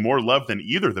are getting more love than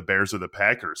either the Bears or the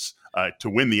Packers to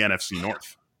win the NFC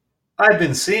North. I've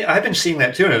been seeing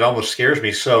that too, and it almost scares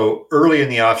me. So early in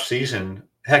the off season,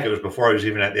 heck, it was before I was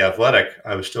even at the Athletic.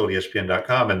 I was still at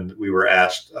ESPN.com, and we were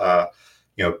asked,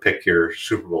 pick your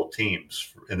Super Bowl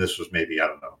teams, and this was maybe, I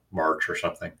don't know, March or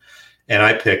something. And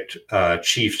I picked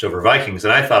Chiefs over Vikings,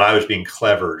 and I thought I was being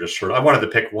clever. Just sort of, I wanted to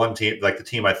pick one team, like the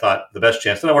team I thought the best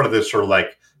chance, and I wanted to sort of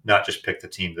like not just pick the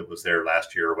team that was there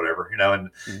last year or whatever,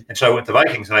 and so I went to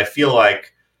Vikings, and I feel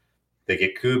like they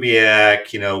get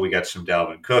Kubiak. We got some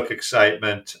Dalvin Cook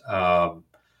excitement.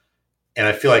 And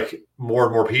I feel like more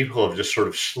and more people have just sort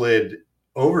of slid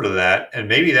over to that. And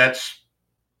maybe that's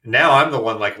now I'm the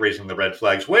one like raising the red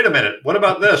flags. Wait a minute. What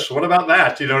about this? What about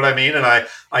that? You know what I mean? And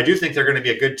I do think they're going to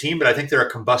be a good team, but I think they're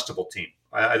a combustible team.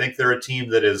 I think they're a team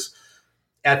that is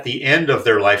at the end of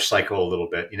their life cycle a little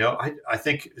bit. I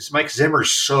think Mike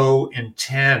Zimmer's so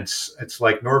intense. It's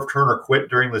like Norv Turner quit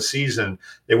during the season.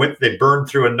 They burned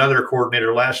through another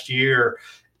coordinator last year.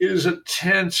 It is a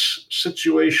tense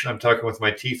situation. I'm talking with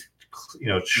my teeth,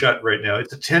 shut right now.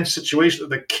 It's a tense situation.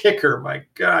 The kicker, my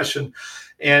gosh. And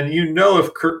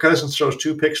if Kirk Cousins throws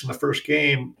 2 picks in the first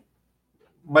game,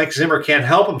 Mike Zimmer can't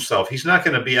help himself. He's not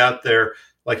going to be out there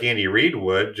like Andy Reid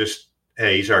would, just,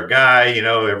 hey, he's our guy.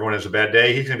 Everyone has a bad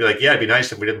day. He's going to be like, yeah, it'd be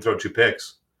nice if we didn't throw 2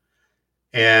 picks.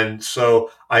 And so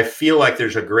I feel like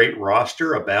there's a great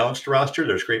roster, a balanced roster.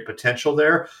 There's great potential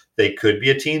there. They could be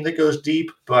a team that goes deep,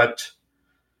 but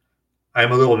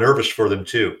I'm a little nervous for them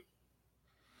too.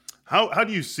 How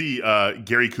do you see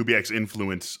Gary Kubiak's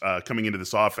influence coming into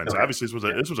this offense? Okay. Obviously,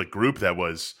 this was a group that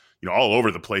was all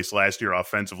over the place last year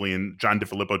offensively, and John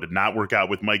DeFilippo did not work out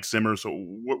with Mike Zimmer. So,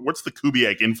 what's the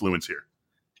Kubiak influence here?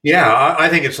 Yeah, I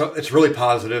think it's really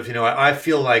positive. I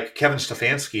feel like Kevin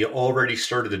Stefanski already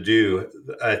started to do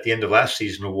at the end of last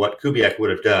season what Kubiak would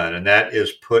have done, and that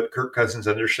is put Kirk Cousins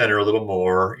under center a little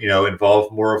more.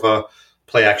 Involve more of a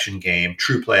play action game,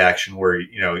 true play action, where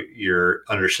you're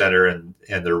under center and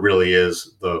there really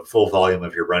is the full volume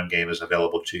of your run game is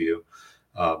available to you,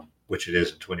 which it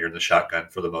isn't when you're in the shotgun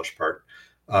for the most part.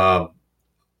 Um,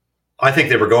 I think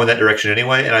they were going that direction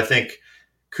anyway, and I think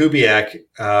Kubiak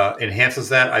enhances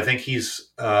that. I think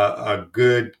he's a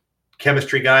good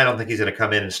chemistry guy. I don't think he's going to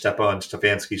come in and step on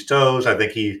Stefanski's toes. I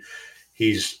think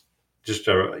he's just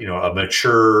a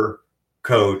mature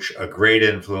coach, a great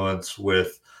influence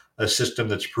with a system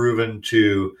that's proven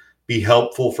to be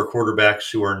helpful for quarterbacks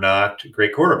who are not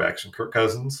great quarterbacks. And Kirk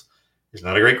Cousins is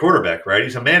not a great quarterback, right?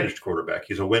 He's a managed quarterback.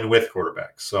 He's a win-with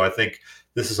quarterback. So I think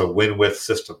this is a win-with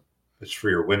system. It's for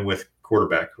your win-with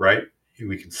quarterback, right?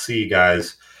 We can see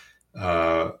guys, in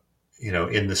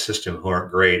the system who aren't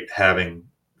great having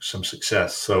some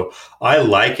success. So I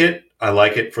like it. I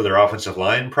like it for their offensive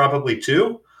line probably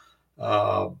too,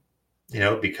 uh,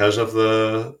 because of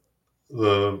the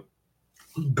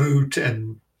boot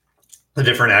and the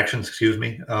different actions,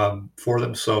 for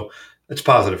them. So it's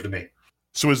positive to me.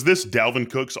 So is this Dalvin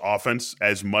Cook's offense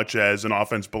as much as an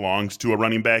offense belongs to a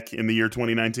running back in the year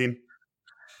 2019?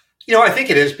 I think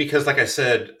it is because, like I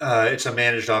said, it's a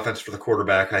managed offense for the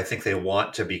quarterback. I think they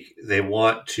want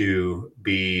to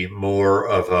be more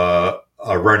of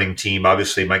a running team.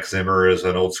 Obviously, Mike Zimmer is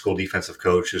an old school defensive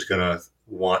coach who's going to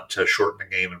want to shorten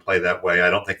the game and play that way. I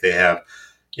don't think they have.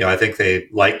 I think they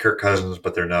like Kirk Cousins,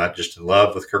 but they're not just in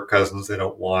love with Kirk Cousins. They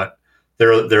don't want.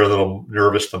 They're a little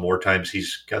nervous the more times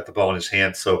he's got the ball in his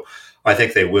hands. So I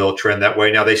think they will trend that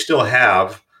way. Now they still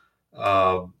have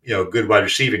good wide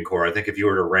receiving core. I think if you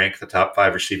were to rank the top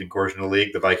 5 receiving cores in the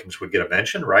league, the Vikings would get a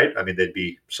mention, right? I mean, they'd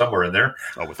be somewhere in there.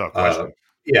 Oh, without question.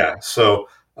 Yeah. So,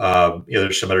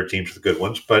 there's some other teams with good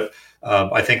ones, but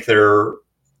I think they're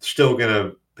still going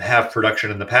to have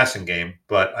production in the passing game.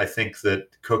 But I think that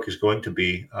Cook is going to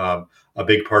be a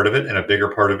big part of it and a bigger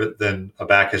part of it than a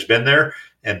back has been there,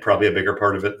 and probably a bigger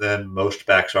part of it than most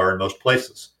backs are in most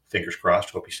places. Fingers crossed.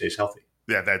 Hope he stays healthy.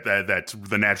 Yeah, that's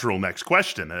the natural next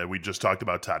question. We just talked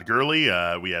about Todd Gurley.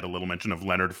 We had a little mention of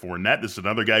Leonard Fournette. This is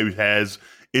another guy who has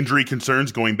injury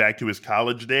concerns going back to his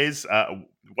college days.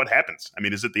 What happens? I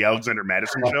mean, is it the Alexander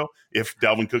Madison show if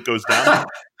Dalvin Cook goes down?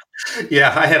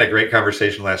 Yeah, I had a great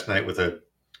conversation last night with a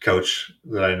coach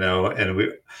that I know,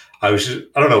 and I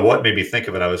don't know what made me think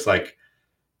of it. I was like,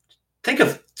 think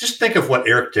of what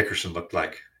Eric Dickerson looked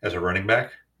like as a running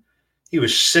back. He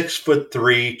was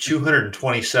 6'3",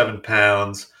 227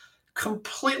 pounds,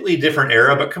 completely different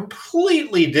era, but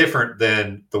completely different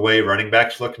than the way running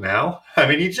backs look now. I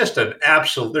mean, he's just an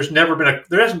absolute. There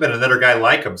hasn't been another guy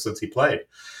like him since he played,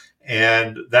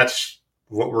 and that's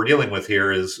what we're dealing with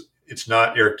here. Is it's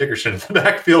not Eric Dickerson in the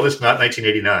backfield. It's not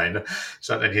 1989. It's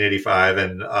not 1985,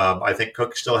 and I think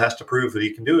Cook still has to prove that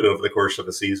he can do it over the course of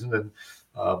a season. And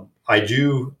I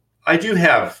do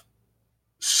have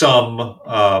some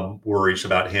worries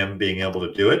about him being able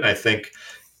to do it. And I think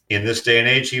in this day and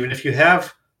age, even if you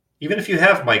have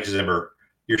Mike Zimmer,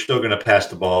 you're still going to pass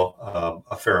the ball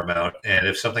a fair amount. And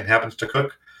if something happens to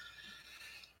Cook,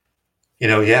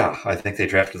 I think they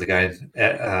drafted the guy.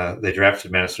 They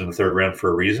drafted Madison in the 3rd round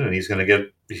for a reason, and he's going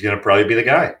to probably be the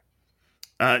guy.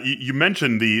 You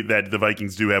mentioned that the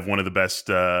Vikings do have one of the best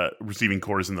receiving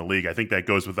cores in the league. I think that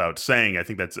goes without saying. I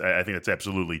think that's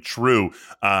absolutely true.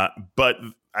 But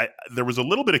there was a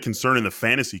little bit of concern in the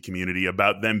fantasy community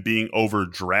about them being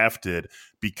overdrafted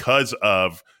because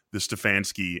of the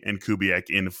Stefanski and Kubiak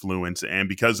influence, and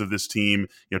because of this team,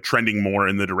 trending more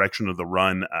in the direction of the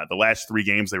run. The last 3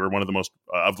 games, they were one of the most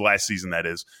of the last season. That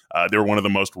is, they were one of the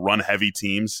most run-heavy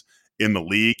teams in the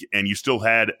league, and you still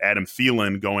had Adam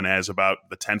Thielen going as about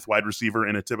the 10th wide receiver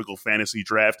in a typical fantasy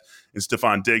draft, and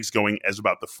Stephon Diggs going as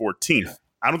about the 14th.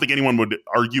 I don't think anyone would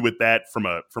argue with that from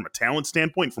a talent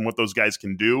standpoint, from what those guys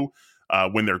can do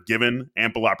when they're given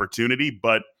ample opportunity.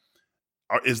 But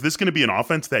is this going to be an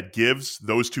offense that gives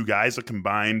those 2 guys a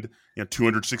combined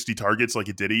 260 targets like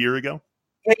it did a year ago?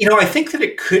 I think that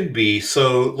it could be.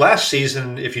 So last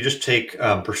season, if you just take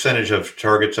percentage of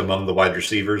targets among the wide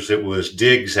receivers, it was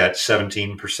Diggs at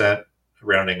 17%,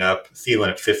 rounding up, Thielen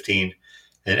at 15%,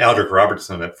 and Aldrick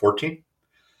Robertson at 14%.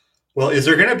 Well, is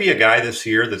there going to be a guy this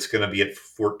year that's going to be at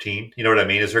 14? You know what I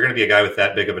mean? Is there going to be a guy with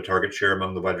that big of a target share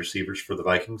among the wide receivers for the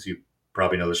Vikings? You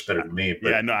probably know this better than me. But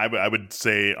yeah, no, I would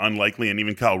say unlikely, and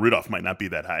even Kyle Rudolph might not be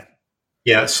that high.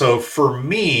 Yeah, so for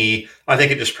me, I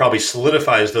think it just probably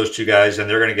solidifies those two guys, and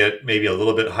they're going to get maybe a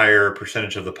little bit higher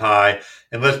percentage of the pie.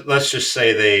 And let's just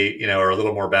say they, are a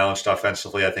little more balanced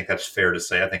offensively. I think that's fair to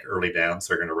say. I think early downs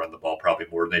they're going to run the ball probably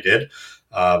more than they did,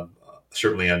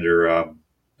 certainly under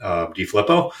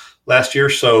DeFilippo last year.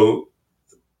 So,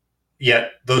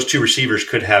 yet those two receivers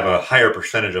could have a higher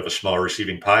percentage of a smaller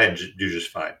receiving pie and do just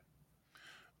fine.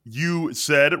 You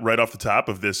said right off the top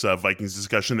of this Vikings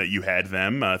discussion that you had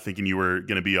them thinking you were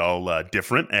going to be all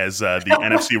different as the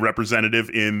NFC representative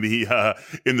in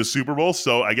the Super Bowl.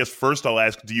 So I guess first I'll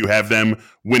ask, do you have them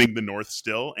winning the North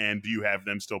still, and do you have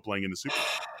them still playing in the Super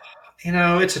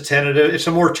Bowl? It's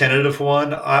a more tentative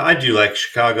one. I do like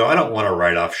Chicago. I don't want to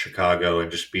write off Chicago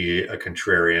and just be a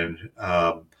contrarian.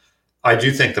 I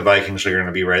do think the Vikings are going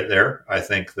to be right there. I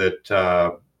think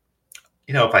that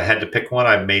if I had to pick one,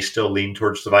 I may still lean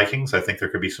towards the Vikings. I think there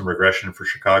could be some regression for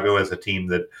Chicago as a team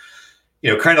that,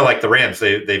 kind of like the Rams,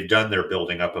 they've done their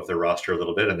building up of their roster a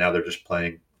little bit, and now they're just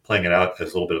playing it out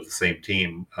as a little bit of the same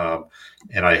team.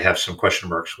 And I have some question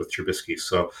marks with Trubisky.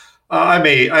 So I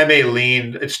may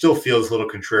lean. It still feels a little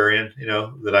contrarian,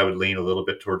 that I would lean a little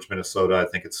bit towards Minnesota. I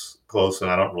think it's close,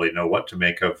 and I don't really know what to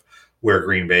make of where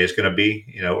Green Bay is going to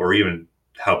be, or even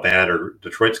how bad or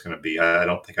Detroit's going to be. I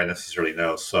don't think I necessarily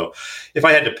know. So if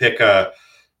I had to pick a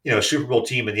Super Bowl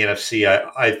team in the NFC,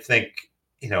 I think,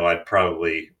 I'd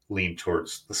probably lean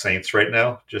towards the Saints right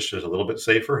now, just as a little bit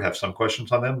safer, have some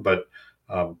questions on them. But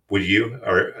would you,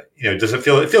 or, does it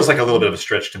feels like a little bit of a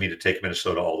stretch to me to take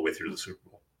Minnesota all the way through to the Super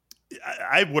Bowl?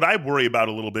 What I worry about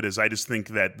a little bit is I just think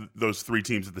that those three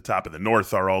teams at the top of the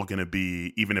North are all going to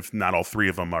be, even if not all three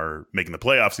of them are making the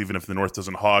playoffs, even if the North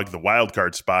doesn't hog the wild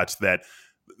card spots, that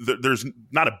there's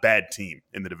not a bad team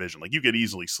in the division. Like, you could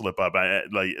easily slip up.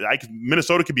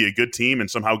 Minnesota could be a good team and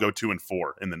somehow go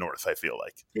 2-4 in the North. I feel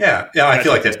like. Yeah, I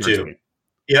feel like that too.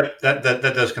 Yep, that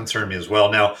does concern me as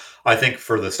well. Now, I think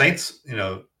for the Saints,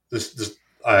 this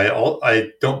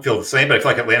I don't feel the same, but I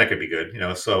feel like Atlanta could be good.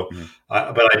 So,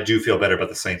 but I do feel better about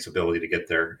the Saints' ability to get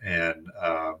there, and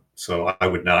so I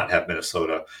would not have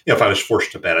Minnesota. If I was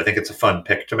forced to bet, I think it's a fun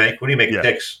pick to make. When you make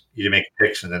picks, you make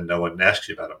picks, and then no one asks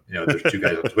you about them. There's two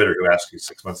guys on Twitter who ask you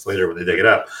 6 months later when they dig it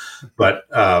up. But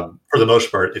for the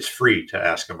most part, it's free to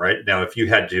ask them. Right now, if you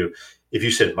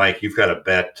said, Mike, you've got to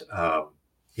bet.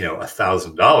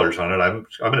 $1,000 on it, I'm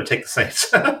going to take the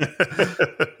Saints.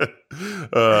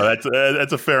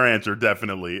 That's a fair answer,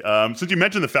 definitely. Since you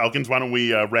mentioned the Falcons, why don't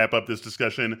we wrap up this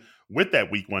discussion with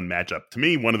that Week 1 matchup? To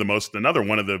me, another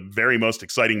one of the very most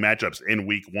exciting matchups in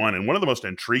Week 1, and one of the most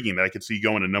intriguing that I could see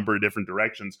go in a number of different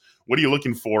directions. What are you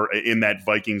looking for in that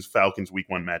Vikings-Falcons Week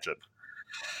 1 matchup?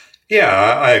 Yeah,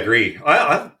 I agree.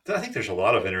 I think there's a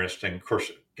lot of interesting. Of course,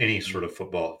 any sort of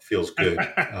football feels good.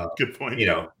 Good point.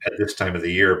 At this time of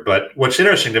the year. But what's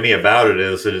interesting to me about it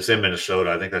is that it's in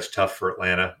Minnesota. I think that's tough for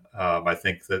Atlanta. I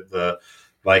think that the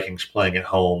Vikings playing at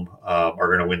home are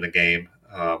going to win the game.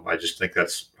 I just think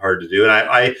that's hard to do. And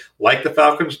I like the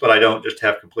Falcons, but I don't just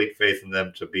have complete faith in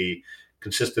them to be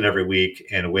consistent every week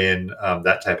and win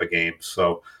that type of game.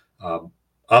 So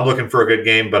I'm looking for a good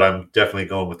game, but I'm definitely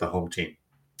going with the home team.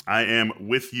 I am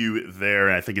with you there.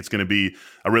 I think it's going to be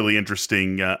a really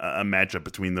interesting matchup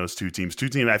between those two teams.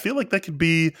 I feel like that could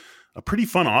be a pretty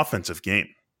fun offensive game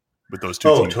with those two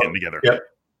teams getting together.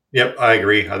 Yep, I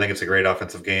agree. I think it's a great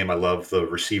offensive game. I love the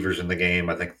receivers in the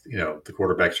game. I think the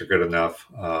quarterbacks are good enough.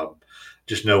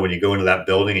 Just know when you go into that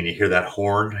building and you hear that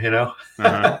horn,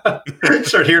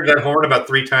 start hearing that horn about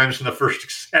 3 times in the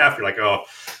first half. You're like, oh,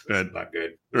 that's not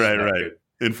good. Right. Good.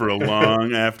 In for a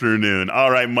long afternoon.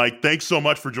 All right, Mike, thanks so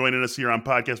much for joining us here on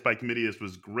Podcast by Committee. This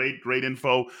was great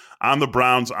info on the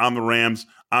Browns, on the Rams,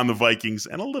 on the Vikings,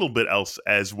 and a little bit else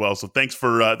as well. So thanks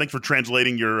for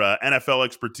translating your NFL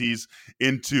expertise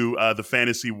into the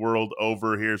fantasy world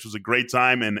over here. This was a great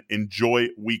time, and enjoy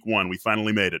Week 1. We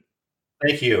finally made it.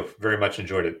 Thank you. Very much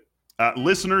enjoyed it.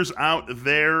 Listeners out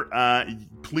there,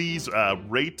 please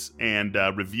rate and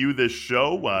review this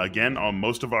show. Again,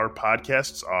 most of our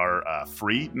podcasts are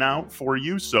free now for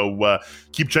you, so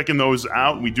keep checking those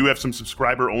out. We do have some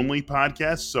subscriber-only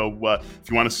podcasts, so if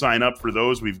you want to sign up for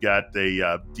those, we've got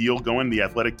a deal going,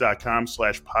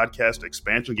 theathletic.com/podcast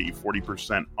expansion, get you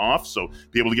 40% off, so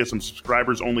be able to get some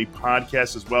subscribers-only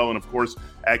podcasts as well, and of course,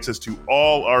 access to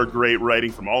all our great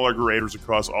writing from all our graders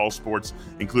across all sports,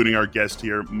 including our guest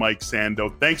here, Mike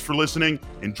Sando. Thanks for listening.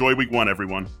 Enjoy Week 1,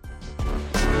 everyone.